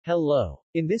Hello.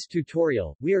 In this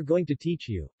tutorial, we are going to teach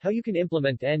you how you can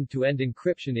implement end-to-end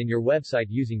encryption in your website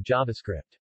using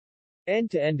JavaScript.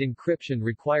 End-to-end encryption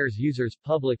requires users'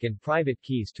 public and private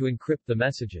keys to encrypt the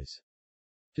messages.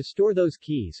 To store those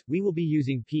keys, we will be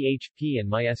using PHP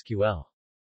and MySQL.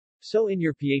 So in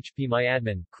your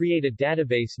PHP create a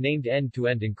database named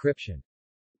end-to-end encryption.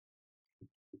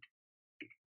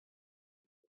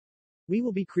 We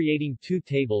will be creating two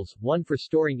tables, one for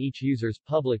storing each user's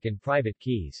public and private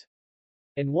keys,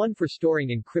 and one for storing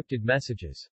encrypted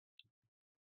messages.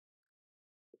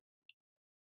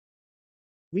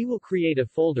 We will create a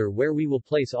folder where we will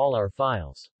place all our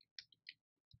files.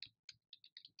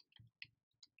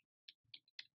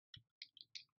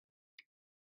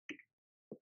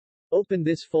 Open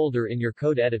this folder in your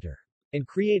code editor and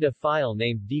create a file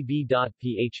named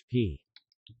db.php.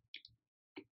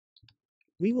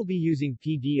 We will be using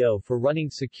PDO for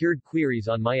running secured queries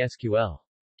on MySQL.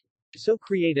 So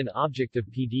create an object of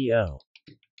PDO.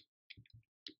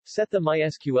 Set the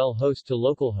MySQL host to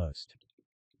localhost.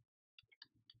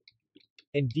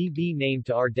 And DB name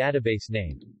to our database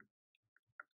name.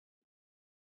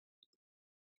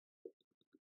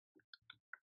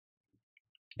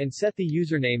 And set the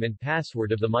username and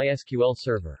password of the MySQL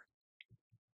server.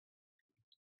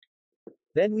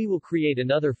 Then we will create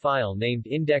another file named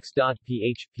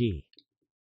index.php.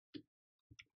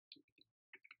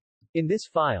 In this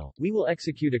file, we will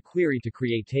execute a query to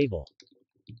create table.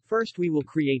 First we will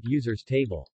create users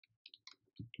table.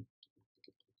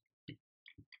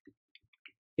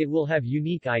 It will have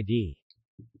unique ID,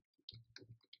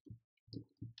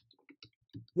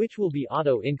 which will be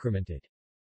auto-incremented.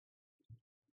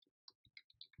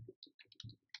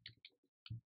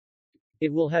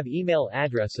 It will have email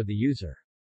address of the user.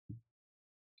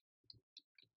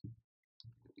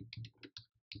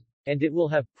 And it will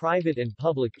have private and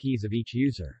public keys of each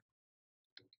user.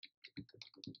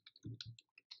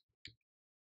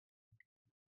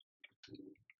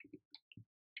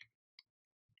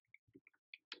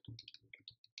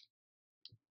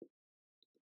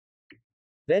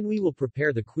 Then we will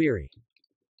prepare the query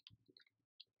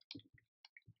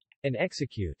and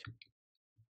execute.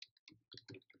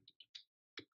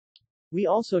 We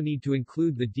also need to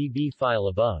include the DB file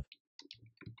above.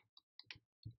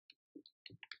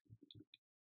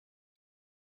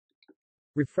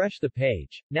 Refresh the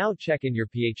page. Now check in your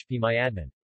PHP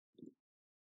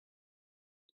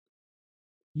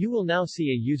You will now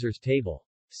see a users table.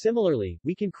 Similarly,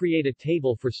 we can create a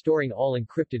table for storing all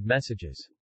encrypted messages.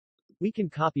 We can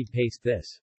copy-paste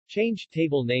this. Change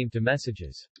table name to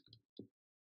messages.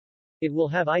 It will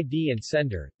have ID and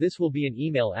sender, this will be an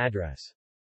email address,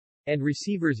 and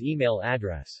receiver's email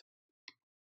address.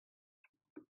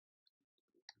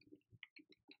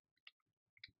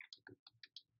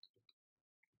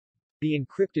 The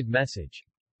encrypted message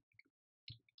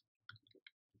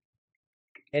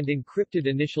and encrypted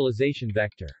initialization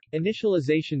vector.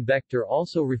 Initialization vector,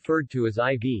 also referred to as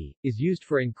IV, is used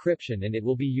for encryption and it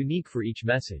will be unique for each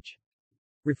message.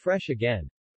 Refresh again.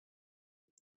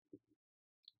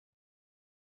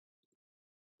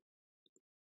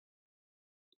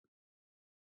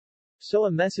 So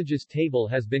a messages table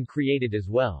has been created as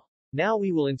well. Now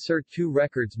we will insert two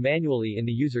records manually in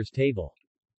the users table.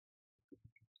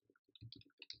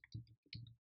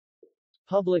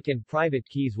 Public and private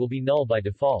keys will be null by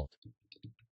default.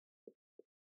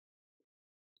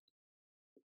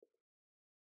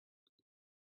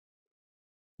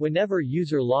 Whenever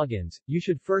user logins, you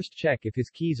should first check if his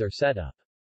keys are set up.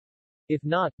 If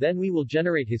not, then we will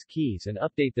generate his keys and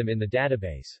update them in the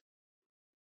database.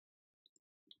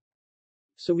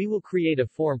 So we will create a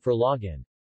form for login.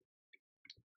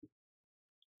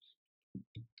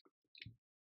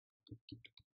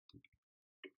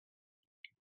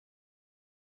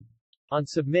 On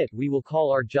submit, we will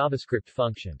call our JavaScript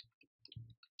function.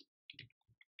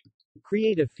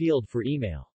 Create a field for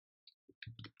email.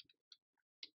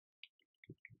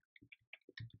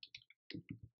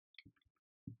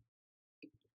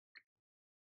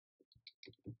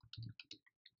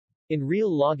 In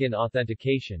real login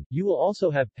authentication, you will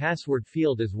also have password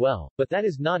field as well, but that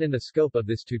is not in the scope of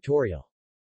this tutorial.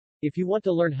 If you want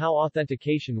to learn how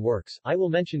authentication works, I will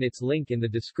mention its link in the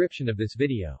description of this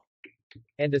video.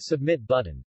 And a submit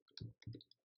button.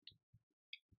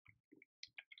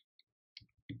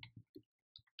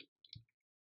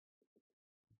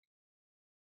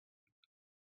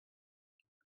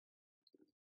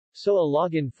 So a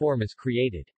login form is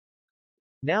created.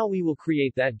 Now we will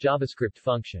create that JavaScript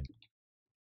function.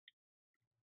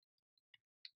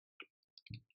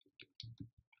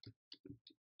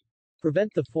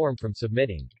 Prevent the form from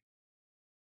submitting.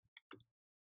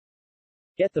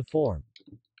 Get the form.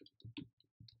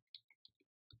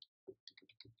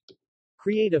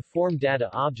 Create a form data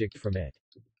object from it.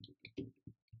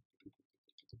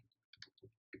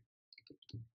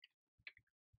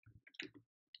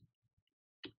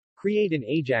 Create an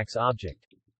AJAX object.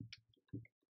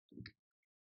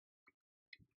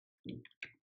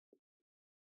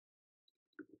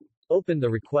 Open the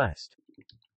request.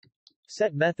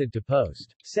 Set method to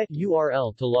post. Set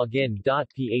URL to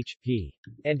login.php.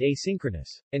 And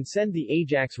asynchronous. And send the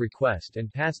AJAX request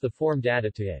and pass the form data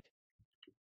to it.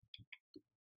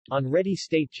 On ready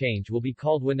state change will be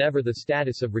called whenever the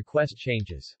status of request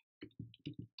changes.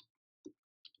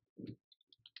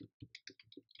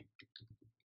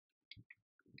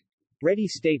 Ready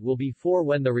state will be for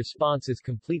when the response is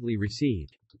completely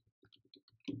received.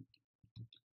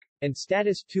 And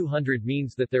status 200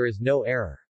 means that there is no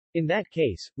error. In that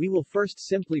case, we will first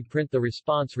simply print the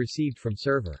response received from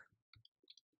server.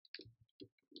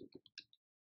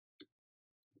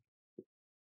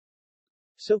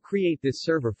 So create this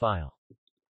server file.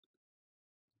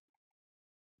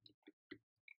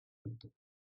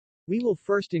 We will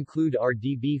first include our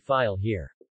DB file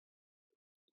here.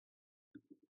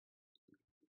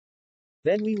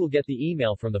 Then we will get the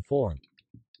email from the form.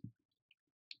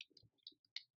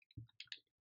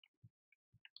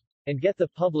 And get the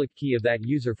public key of that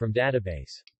user from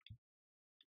database.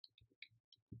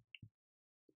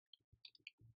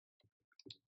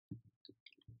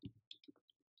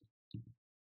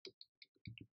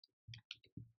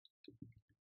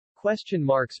 Question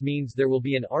marks means there will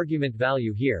be an argument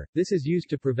value here. This is used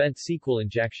to prevent SQL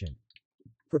injection.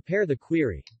 Prepare the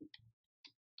query.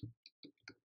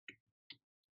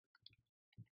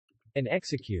 And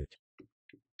execute.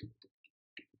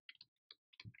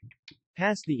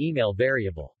 Pass the email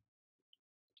variable.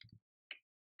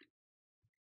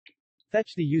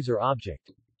 Fetch the user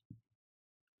object.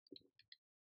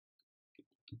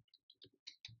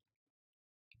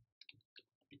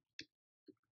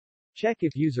 Check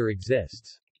if user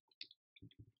exists.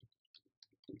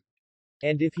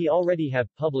 And if he already have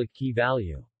public key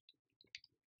value.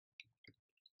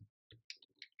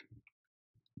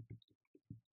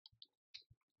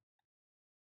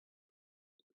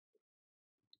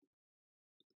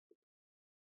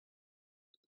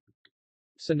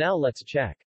 So now let's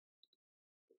check.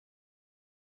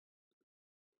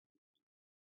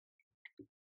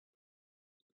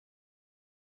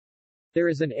 There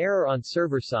is an error on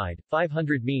server side.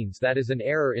 500 means that is an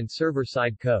error in server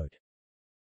side code.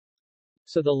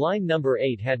 So the line number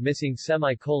 8 had missing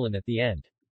semicolon at the end.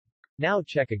 Now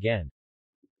check again.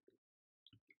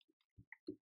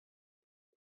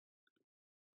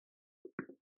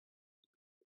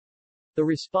 The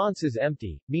response is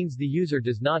empty, means the user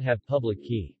does not have public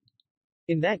key.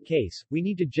 In that case, we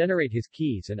need to generate his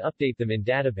keys and update them in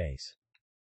database.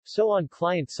 So on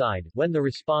client side, when the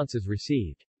response is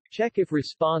received, check if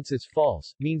response is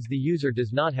false, means the user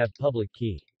does not have public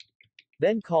key.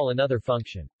 Then call another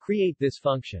function. Create this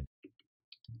function.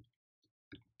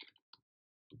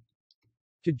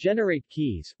 To generate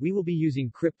keys, we will be using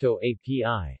Crypto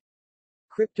API.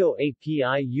 Crypto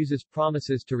API uses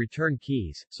promises to return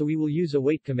keys, so we will use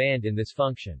await command in this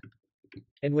function.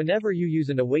 And whenever you use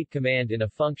an await command in a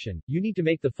function, you need to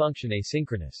make the function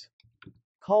asynchronous.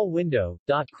 Call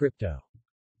window.crypto.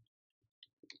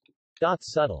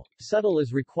 Subtle. Subtle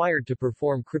is required to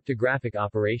perform cryptographic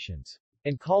operations.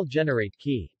 And call generate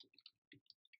key.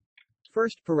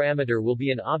 First parameter will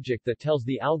be an object that tells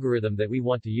the algorithm that we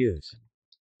want to use.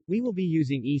 We will be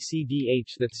using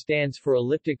ECDH, that stands for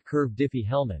elliptic curve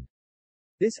Diffie-Hellman.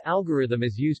 This algorithm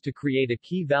is used to create a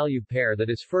key-value pair that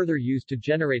is further used to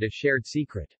generate a shared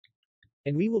secret.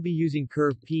 And we will be using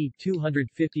curve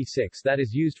P256 that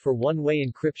is used for one-way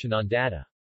encryption on data.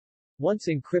 Once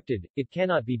encrypted, it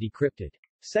cannot be decrypted.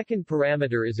 Second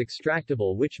parameter is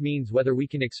extractable, which means whether we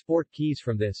can export keys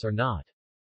from this or not.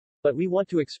 But we want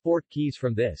to export keys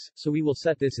from this, so we will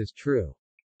set this as true.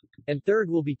 And third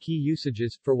will be key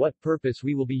usages, for what purpose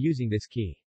we will be using this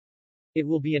key. It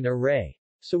will be an array.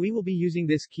 So we will be using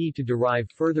this key to derive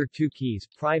further two keys,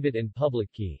 private and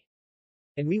public key.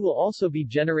 And we will also be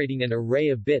generating an array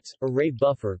of bits, array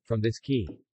buffer, from this key.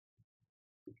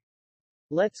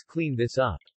 Let's clean this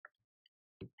up.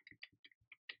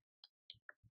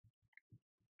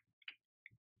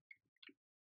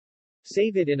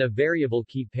 Save it in a variable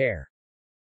key pair.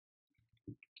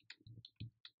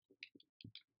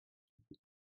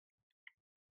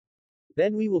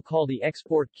 Then we will call the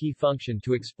export key function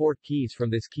to export keys from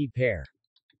this key pair.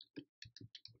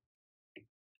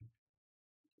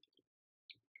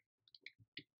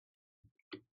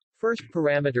 First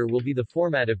parameter will be the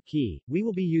format of key. We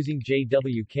will be using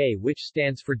JWK, which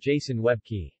stands for JSON Web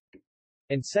Key.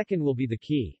 And second will be the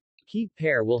key. Key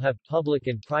pair will have public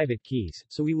and private keys,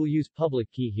 so we will use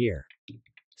public key here.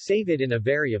 Save it in a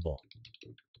variable.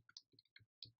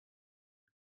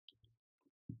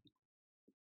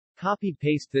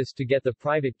 Copy-paste this to get the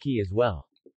private key as well.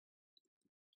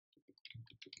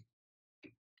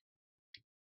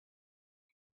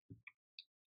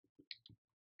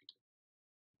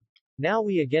 Now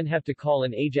we again have to call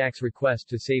an AJAX request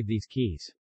to save these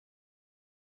keys.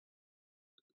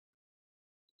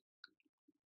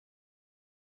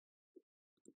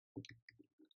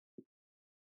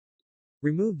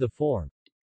 Remove the form.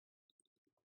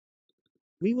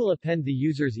 We will append the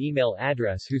user's email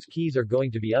address whose keys are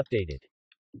going to be updated.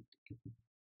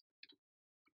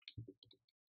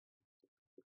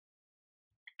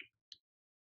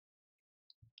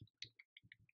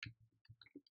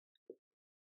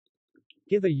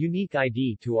 Give a unique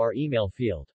ID to our email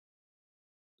field.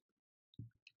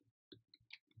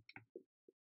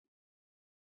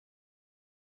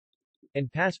 And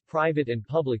pass private and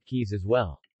public keys as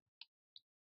well.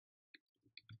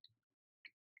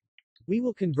 We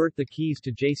will convert the keys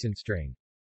to JSON string.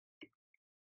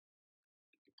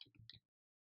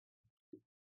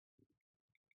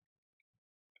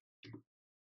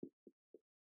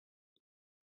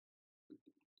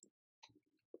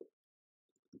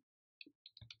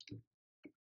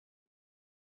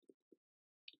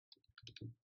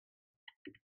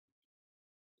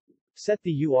 Set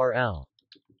the URL.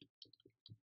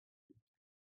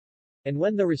 And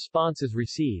when the response is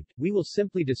received, we will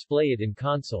simply display it in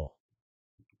console.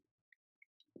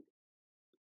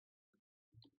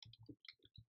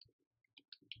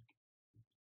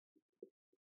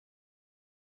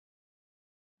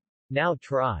 Now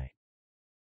try.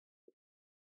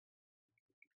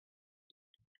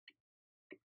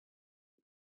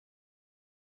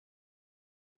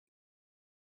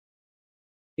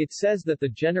 It says that the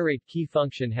generate key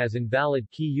function has invalid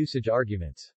key usage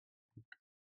arguments.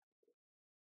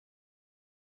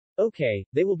 Okay,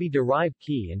 they will be derive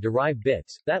key and derive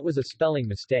bits. That was a spelling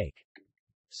mistake.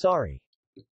 Sorry.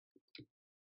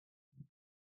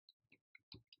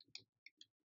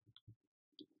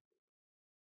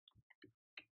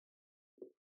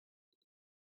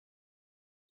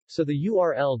 So the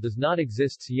URL does not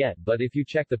exist yet, but if you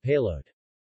check the payload,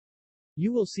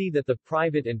 you will see that the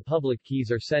private and public keys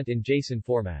are sent in JSON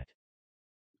format.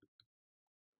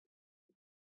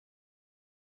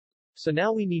 So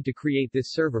now we need to create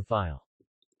this server file.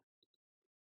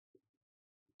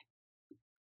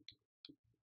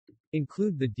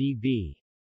 Include the DB.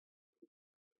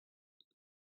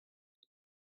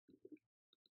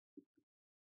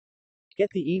 Get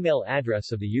the email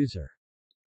address of the user.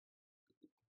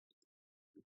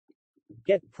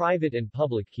 Get private and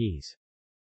public keys.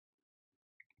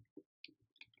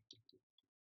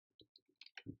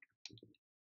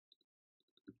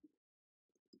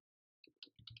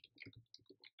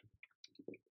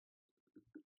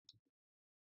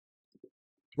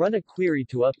 Run a query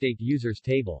to update users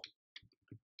table.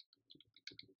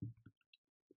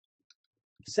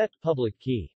 Set public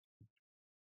key.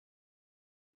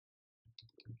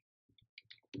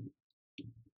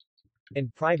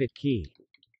 And private key.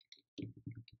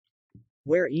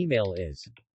 Where email is.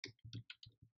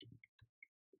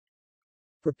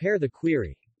 Prepare the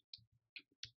query.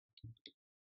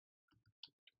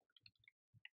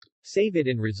 Save it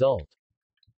in result.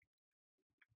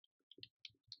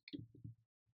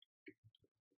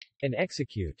 And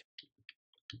execute.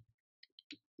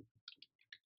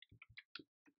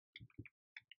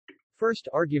 First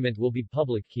argument will be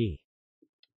public key.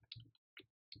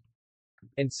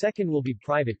 And second will be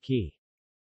private key.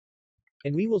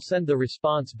 And we will send the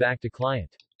response back to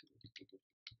client.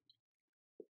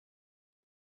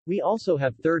 We also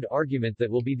have third argument that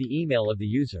will be the email of the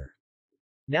user.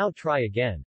 Now try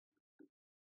again.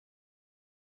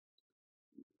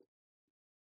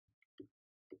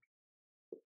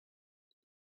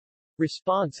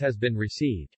 Response has been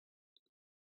received.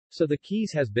 So the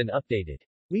keys has been updated.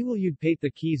 We will update the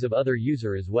keys of other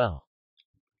user as well.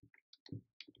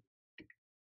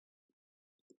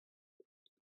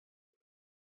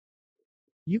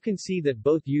 You can see that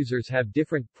both users have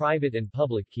different private and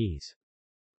public keys.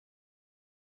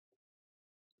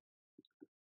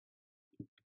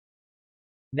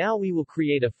 Now we will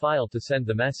create a file to send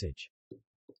the message.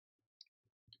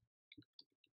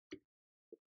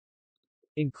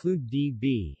 Include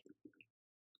DB.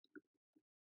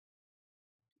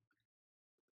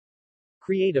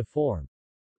 Create a form.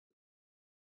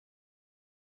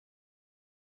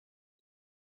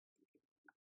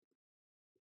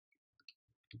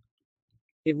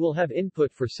 It will have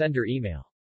input for sender email.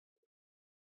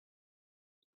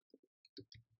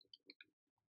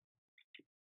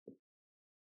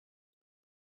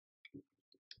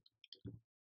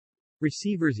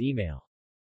 Receiver's email.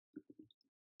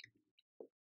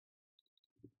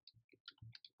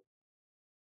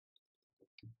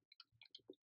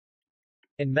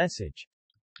 And message.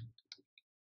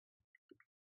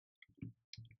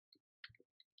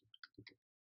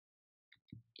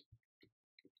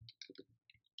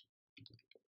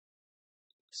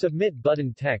 Submit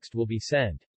button text will be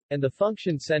sent. And the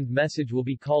function send message will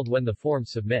be called when the form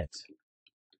submits.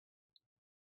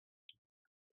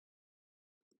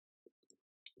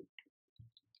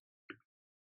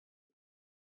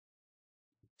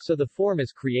 So the form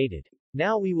is created.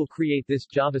 Now we will create this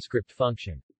JavaScript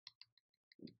function.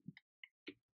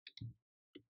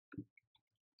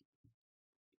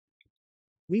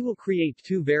 We will create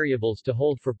two variables to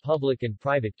hold for public and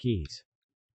private keys.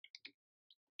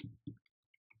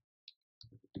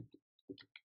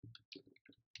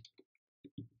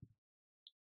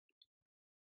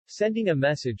 Sending a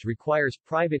message requires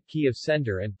private key of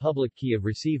sender and public key of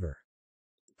receiver.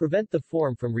 Prevent the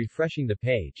form from refreshing the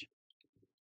page.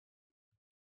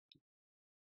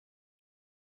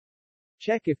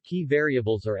 Check if key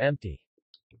variables are empty.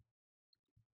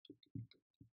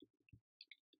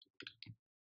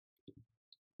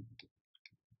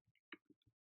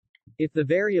 If the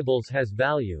variables has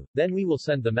value, then we will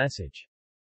send the message.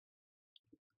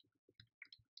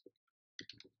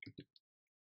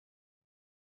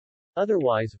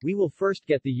 Otherwise, we will first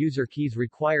get the user keys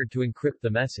required to encrypt the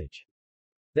message.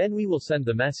 Then we will send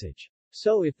the message.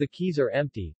 So if the keys are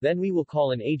empty, then we will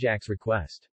call an AJAX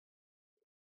request.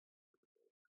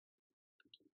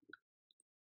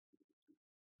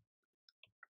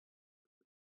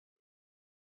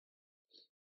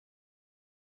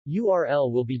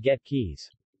 URL will be get keys.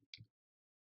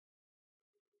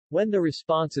 When the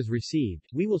response is received,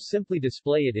 we will simply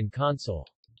display it in console.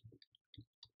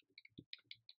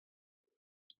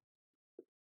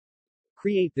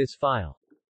 Create this file.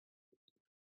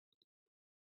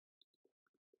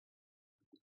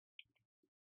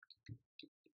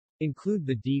 Include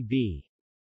the DB.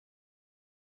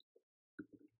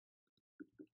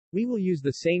 We will use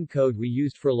the same code we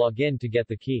used for login to get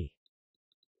the key.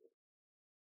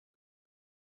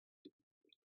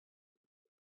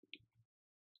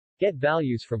 Get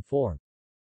values from form.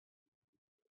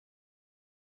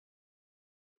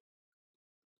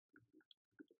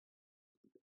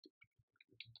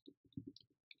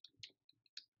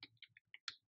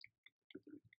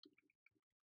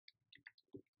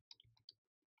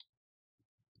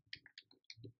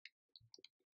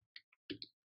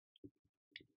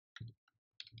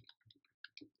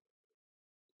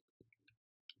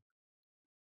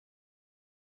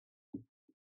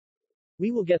 We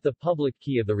will get the public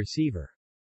key of the receiver.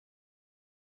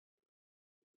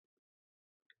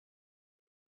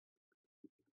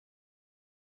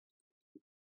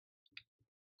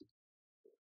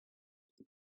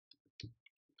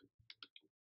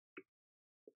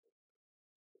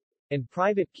 And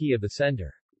private key of the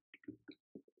sender.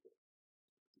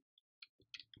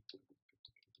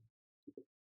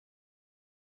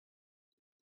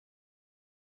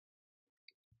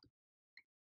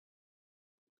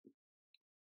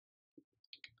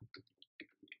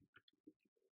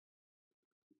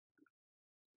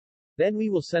 Then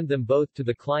we will send them both to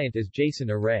the client as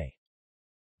JSON array.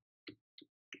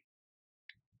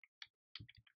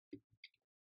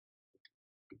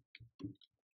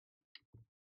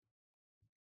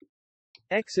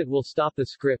 Exit will stop the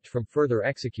script from further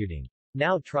executing.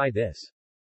 Now try this.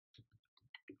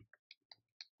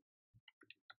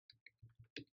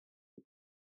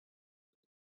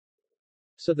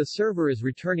 So the server is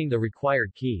returning the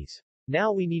required keys.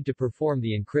 Now we need to perform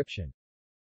the encryption.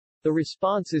 The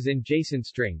response is in JSON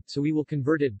string, so we will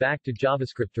convert it back to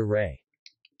JavaScript array.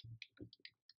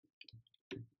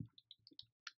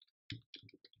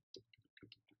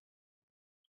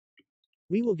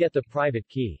 We will get the private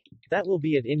key. That will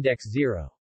be at index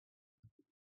 0.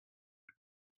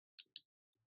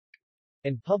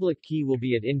 And public key will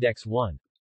be at index 1.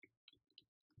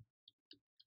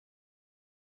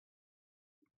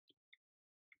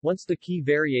 Once the key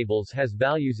variables has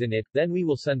values in it, then we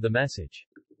will send the message.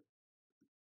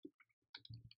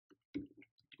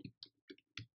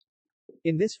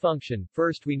 In this function,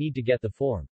 first we need to get the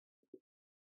form.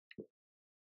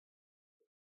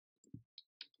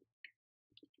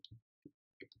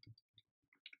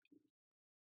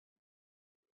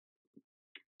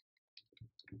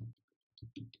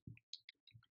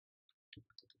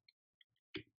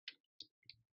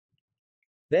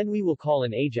 Then we will call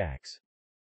an AJAX.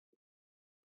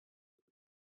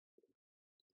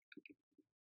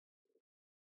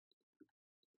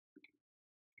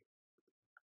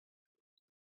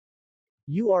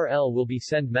 URL will be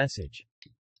send message.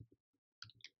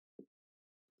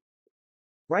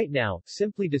 Right now,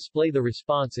 simply display the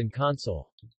response in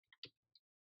console.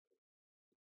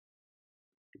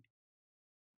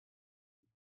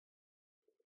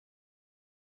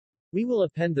 We will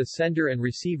append the sender and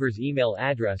receiver's email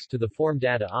address to the form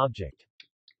data object.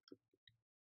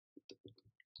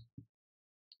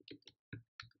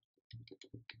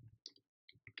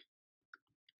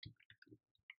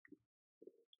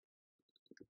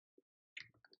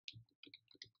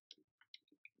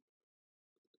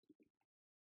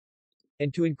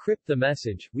 And to encrypt the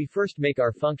message, we first make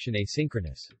our function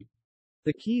asynchronous.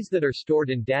 The keys that are stored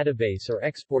in database are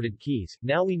exported keys,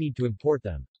 now we need to import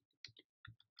them.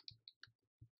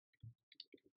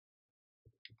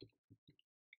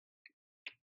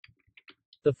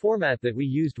 The format that we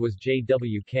used was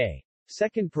JWK.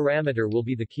 Second parameter will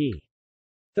be the key.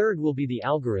 Third will be the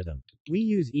algorithm. We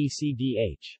use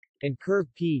ECDH. And curve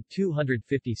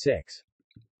P256.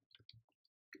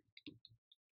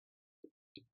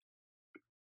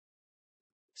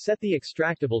 Set the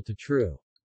extractable to true.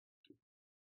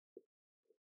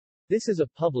 This is a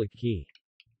public key.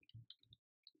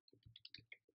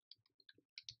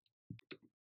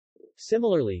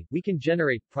 Similarly, we can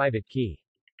generate private key.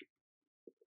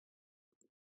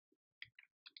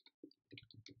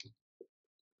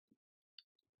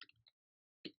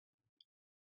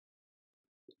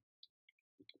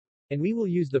 And we will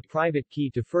use the private key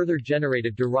to further generate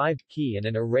a derived key and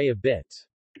an array of bits.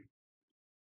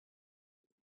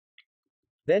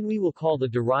 Then we will call the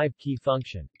derived key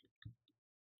function.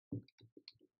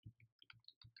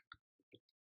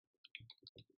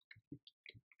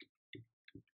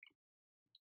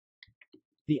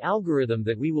 The algorithm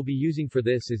that we will be using for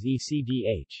this is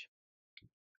ECDH.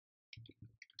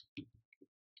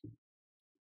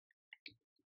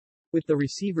 With the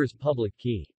receiver's public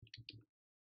key.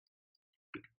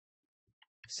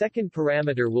 Second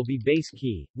parameter will be base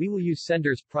key, we will use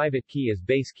sender's private key as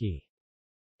base key.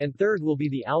 And third will be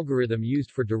the algorithm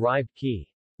used for derived key.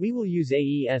 We will use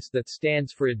AES, that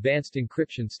stands for Advanced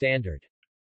Encryption Standard.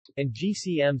 And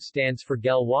GCM stands for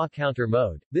Galois Counter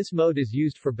Mode. This mode is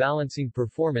used for balancing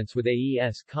performance with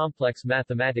AES complex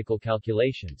mathematical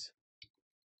calculations.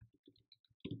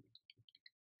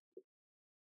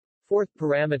 Fourth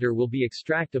parameter will be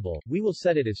extractable, we will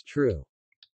set it as true.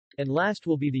 And last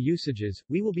will be the usages,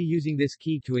 we will be using this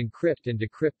key to encrypt and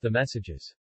decrypt the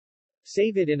messages.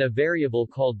 Save it in a variable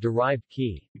called derived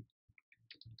key.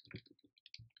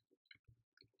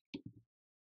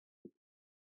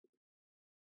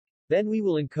 Then we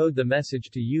will encode the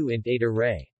message to uint8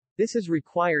 array. This is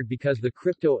required because the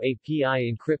crypto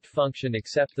API encrypt function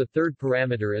accepts the third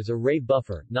parameter as array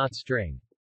buffer, not string.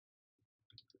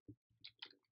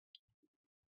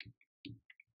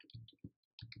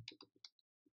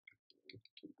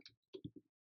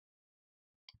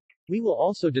 We will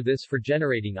also do this for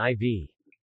generating IV.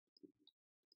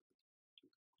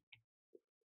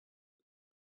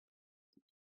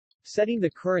 Setting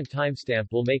the current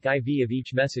timestamp will make IV of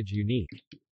each message unique.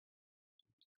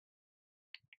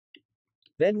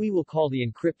 Then we will call the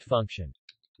encrypt function.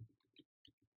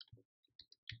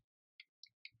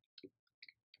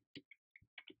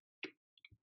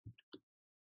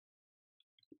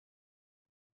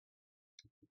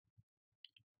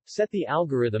 Set the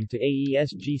algorithm to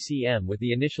AES GCM with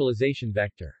the initialization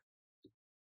vector.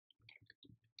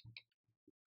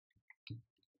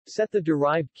 Set the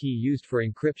derived key used for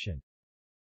encryption.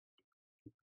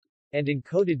 And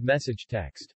encoded message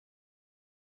text.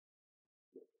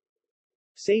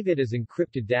 Save it as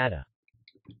encrypted data.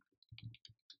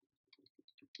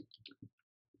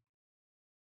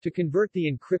 To convert the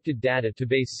encrypted data to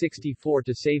base 64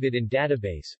 to save it in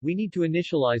database, we need to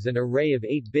initialize an array of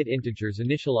 8-bit integers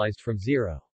initialized from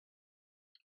 0.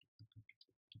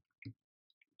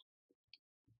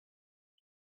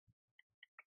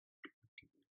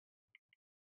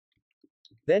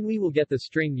 Then we will get the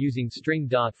string using string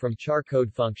dot from char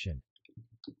code function.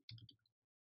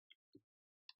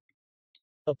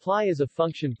 Apply as a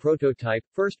function prototype,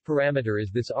 first parameter is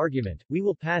this argument, we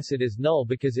will pass it as null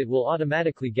because it will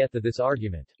automatically get this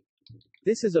argument.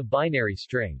 This is a binary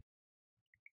string.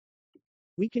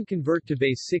 We can convert to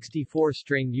base 64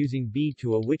 string using B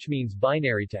to A, which means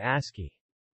binary to ASCII.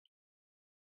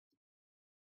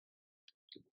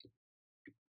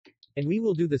 And we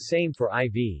will do the same for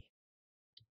IV.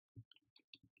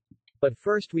 But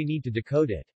first we need to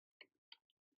decode it.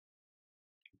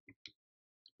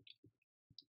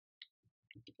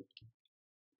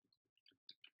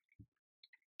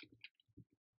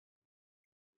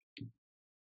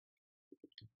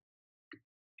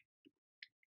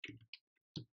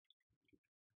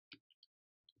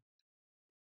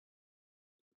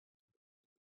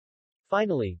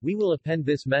 Finally, we will append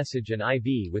this message and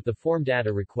IV with the form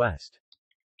data request.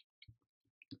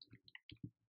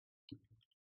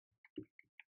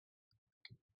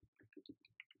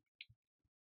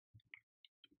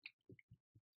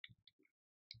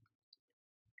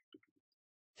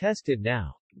 Test it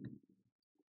now.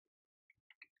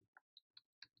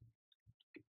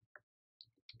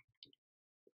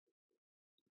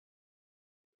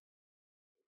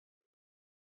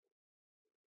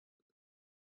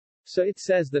 So it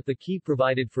says that the key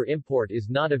provided for import is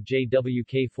not of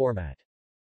JWK format.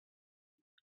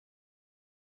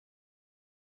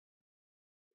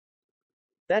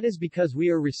 That is because we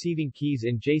are receiving keys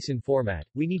in JSON format,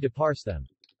 we need to parse them.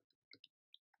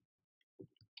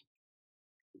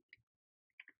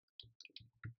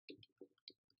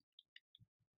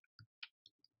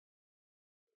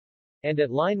 And at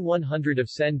line 100 of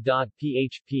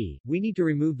send.php, we need to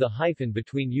remove the hyphen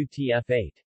between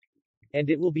UTF-8. And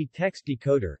it will be text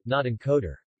decoder, not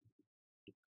encoder.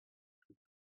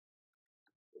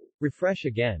 Refresh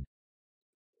again.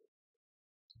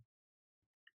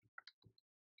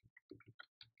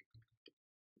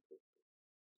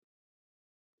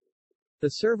 The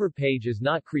server page is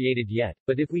not created yet,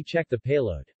 but if we check the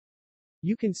payload,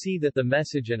 you can see that the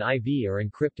message and IV are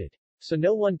encrypted. So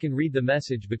no one can read the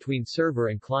message between server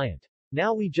and client.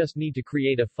 Now we just need to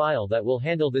create a file that will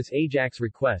handle this AJAX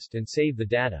request and save the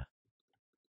data.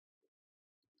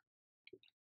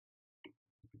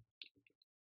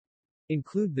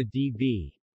 Include the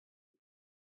DB.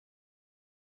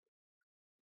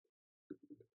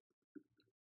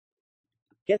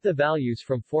 Get the values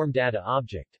from form data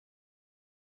object.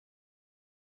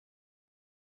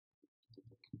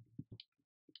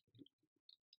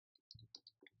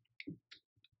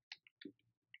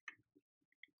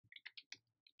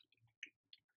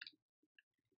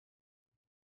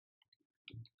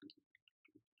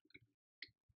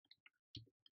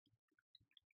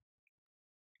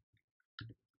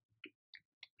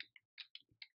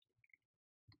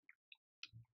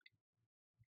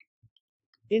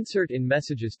 Insert in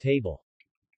messages table.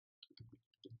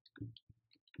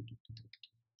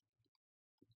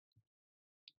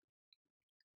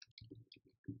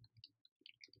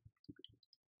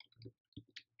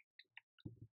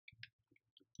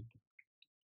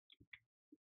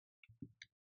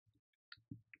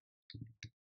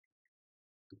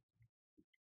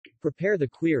 Prepare the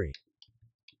query.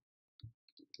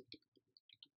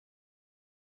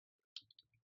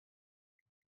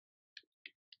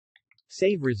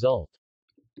 Save result.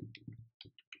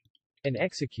 And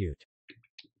execute.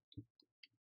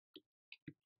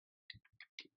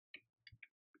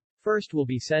 First will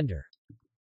be sender.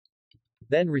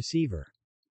 Then receiver.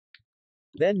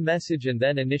 Then message and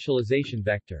then initialization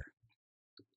vector.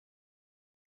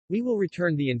 We will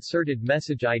return the inserted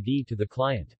message ID to the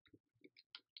client.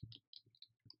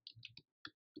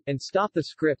 And stop the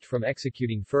script from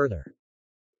executing further.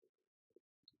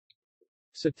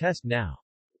 So test now.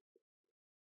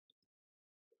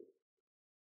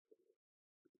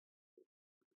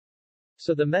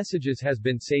 So the messages has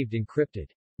been saved encrypted.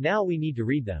 Now we need to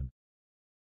read them.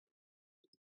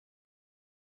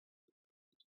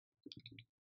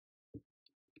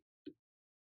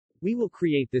 We will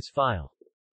create this file.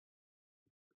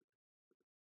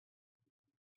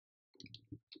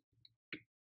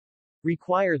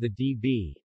 Require the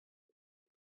DB.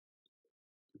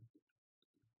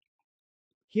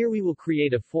 Here we will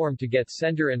create a form to get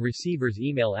sender and receiver's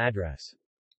email address.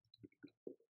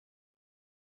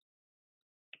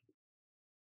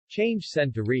 Change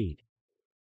send to read.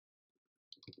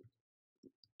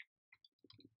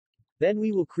 Then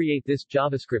we will create this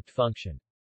JavaScript function.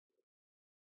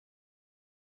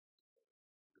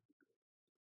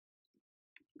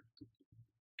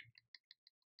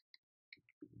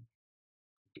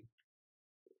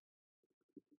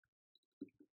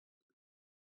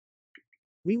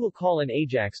 We will call an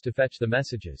AJAX to fetch the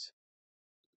messages.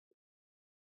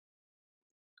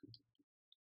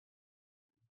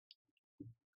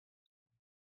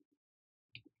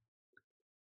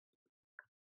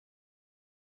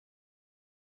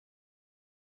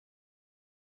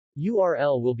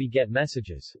 URL will be get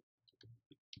messages.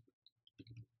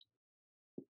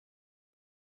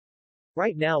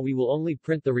 Right now we will only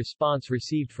print the response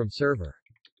received from server.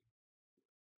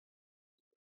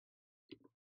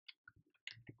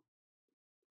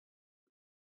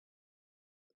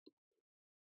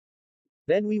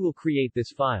 Then we will create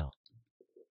this file.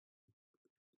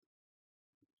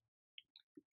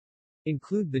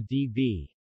 Include the DB.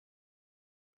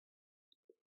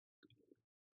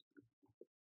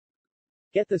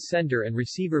 Get the sender and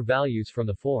receiver values from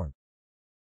the form.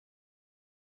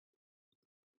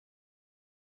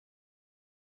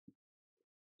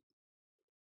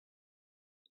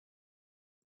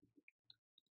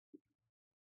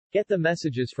 Get the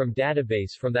messages from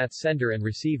database from that sender and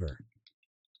receiver.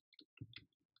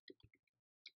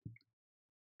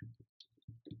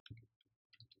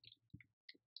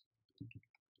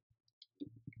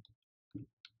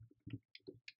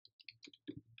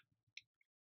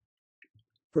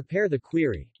 Prepare the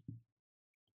query.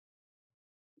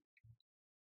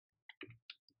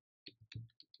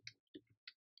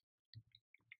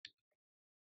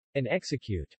 And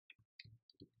execute.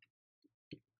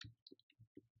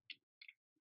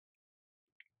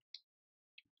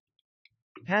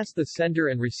 Pass the sender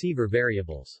and receiver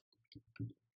variables.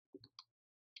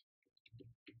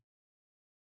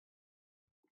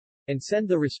 And send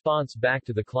the response back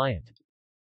to the client.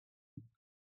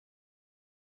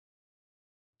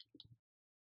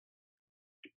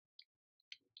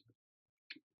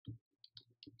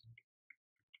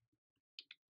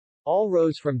 All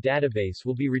rows from database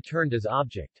will be returned as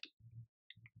object.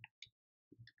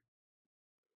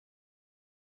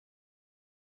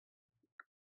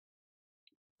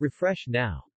 Refresh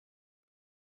now.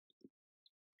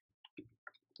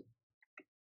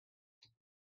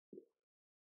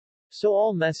 So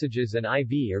all messages and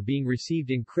IV are being received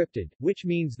encrypted, which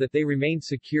means that they remain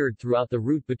secured throughout the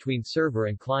route between server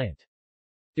and client.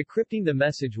 Decrypting the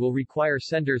message will require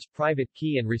sender's private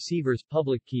key and receiver's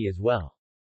public key as well.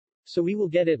 So we will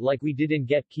get it like we did in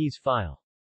getKeys file.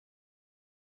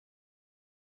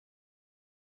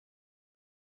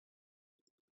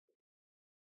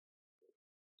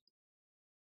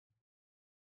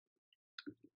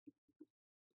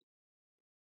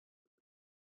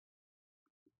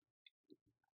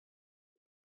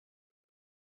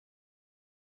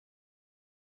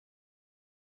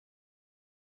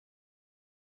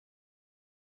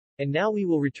 And now we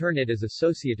will return it as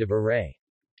associative array.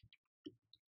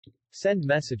 Send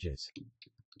messages.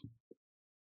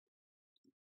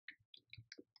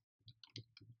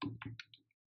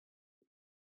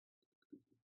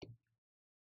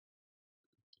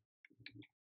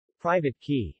 Private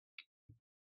key.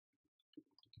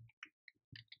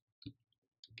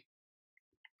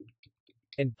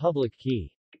 And public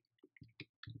key.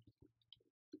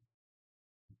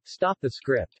 Stop the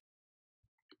script.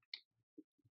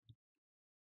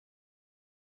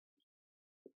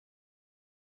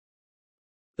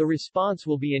 The response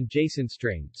will be in JSON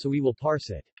string, so we will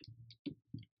parse it.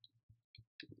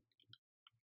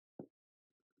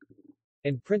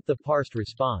 And print the parsed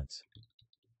response.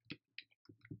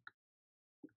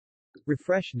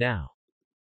 Refresh now.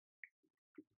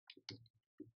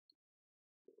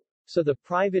 So the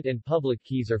private and public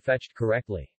keys are fetched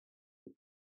correctly.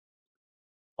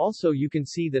 Also you can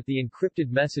see that the encrypted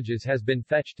messages has been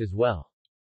fetched as well.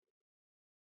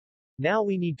 Now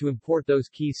we need to import those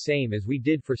keys same as we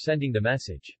did for sending the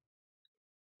message.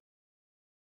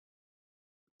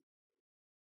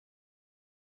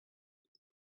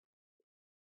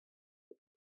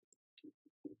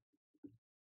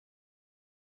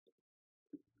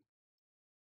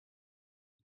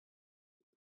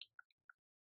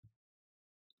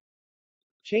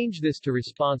 Change this to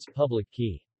response public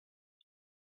key.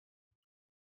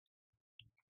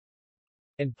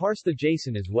 And parse the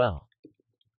JSON as well.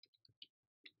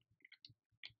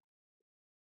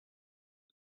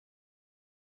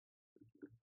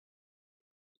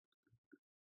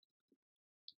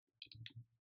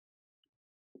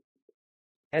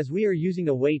 As we are using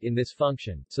await in this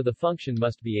function, so the function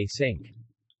must be async.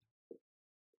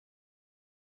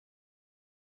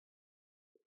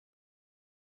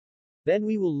 Then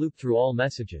we will loop through all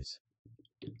messages.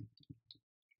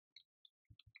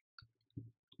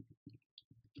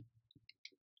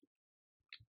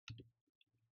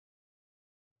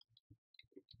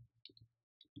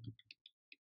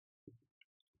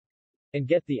 And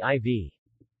get the IV.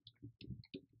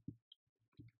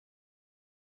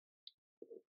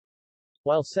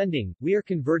 While sending, we are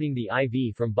converting the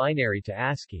IV from binary to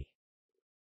ASCII.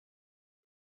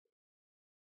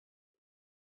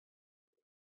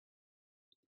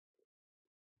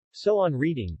 So on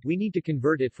reading, we need to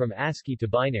convert it from ASCII to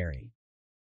binary.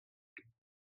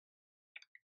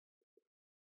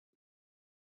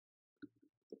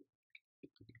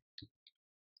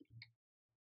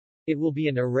 It will be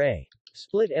an array.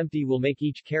 Split empty will make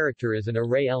each character as an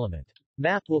array element.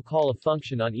 Map will call a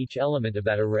function on each element of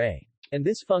that array. And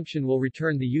this function will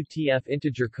return the UTF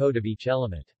integer code of each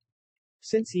element.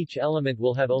 Since each element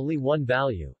will have only one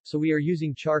value, so we are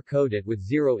using char code it with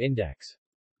 0 index.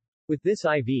 With this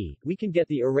IV, we can get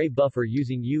the array buffer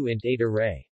using uint8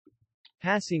 array.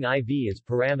 Passing IV as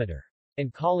parameter.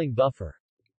 And calling buffer.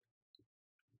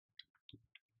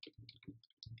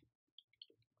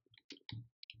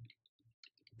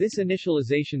 This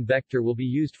initialization vector will be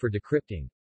used for decrypting.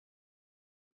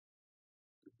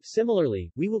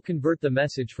 Similarly, we will convert the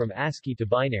message from ASCII to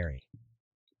binary.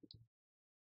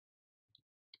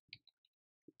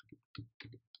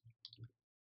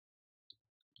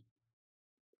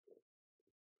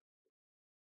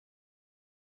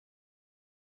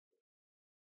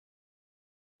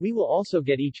 We will also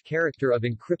get each character of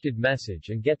encrypted message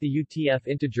and get the UTF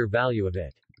integer value of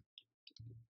it.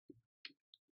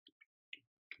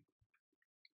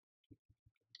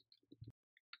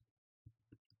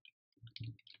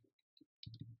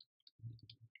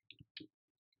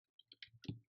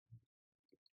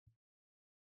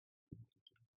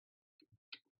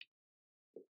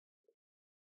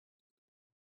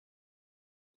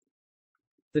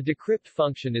 The decrypt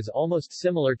function is almost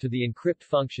similar to the encrypt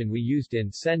function we used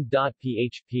in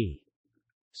send.php.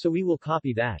 So we will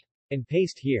copy that and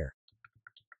paste here.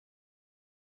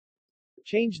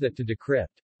 Change that to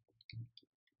decrypt.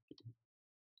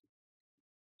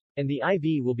 And the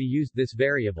IV will be used this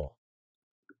variable.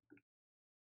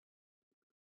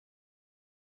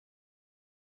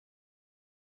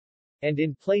 And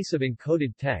in place of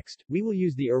encoded text, we will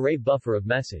use the array buffer of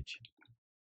message.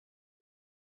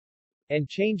 And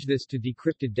change this to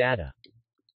decrypted data.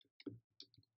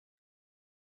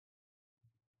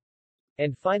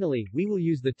 And finally, we will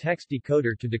use the text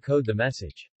decoder to decode the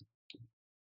message.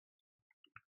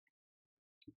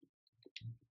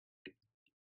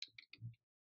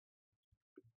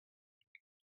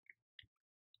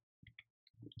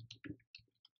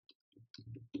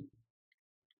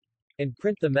 And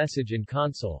print the message in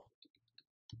console.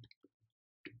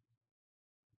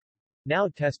 Now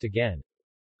test again.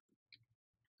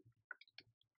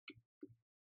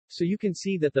 So you can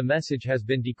see that the message has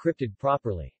been decrypted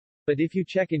properly. But if you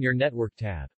check in your network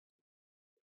tab,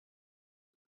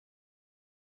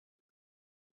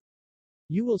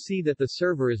 you will see that the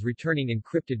server is returning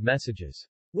encrypted messages.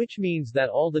 Which means that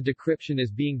all the decryption is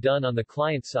being done on the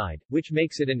client side, which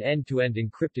makes it an end-to-end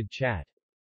encrypted chat.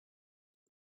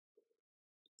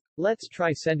 Let's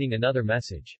try sending another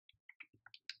message.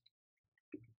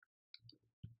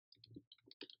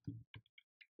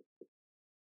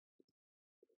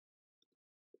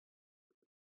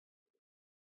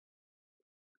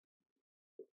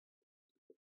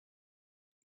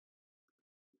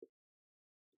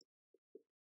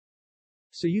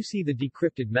 So you see the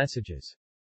decrypted messages.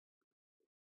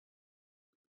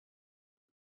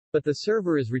 But the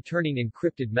server is returning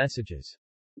encrypted messages.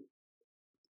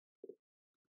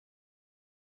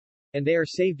 And they are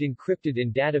saved encrypted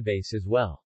in database as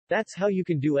well. That's how you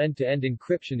can do end-to-end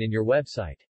encryption in your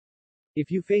website.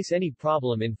 If you face any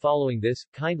problem in following this,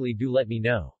 kindly do let me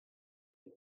know.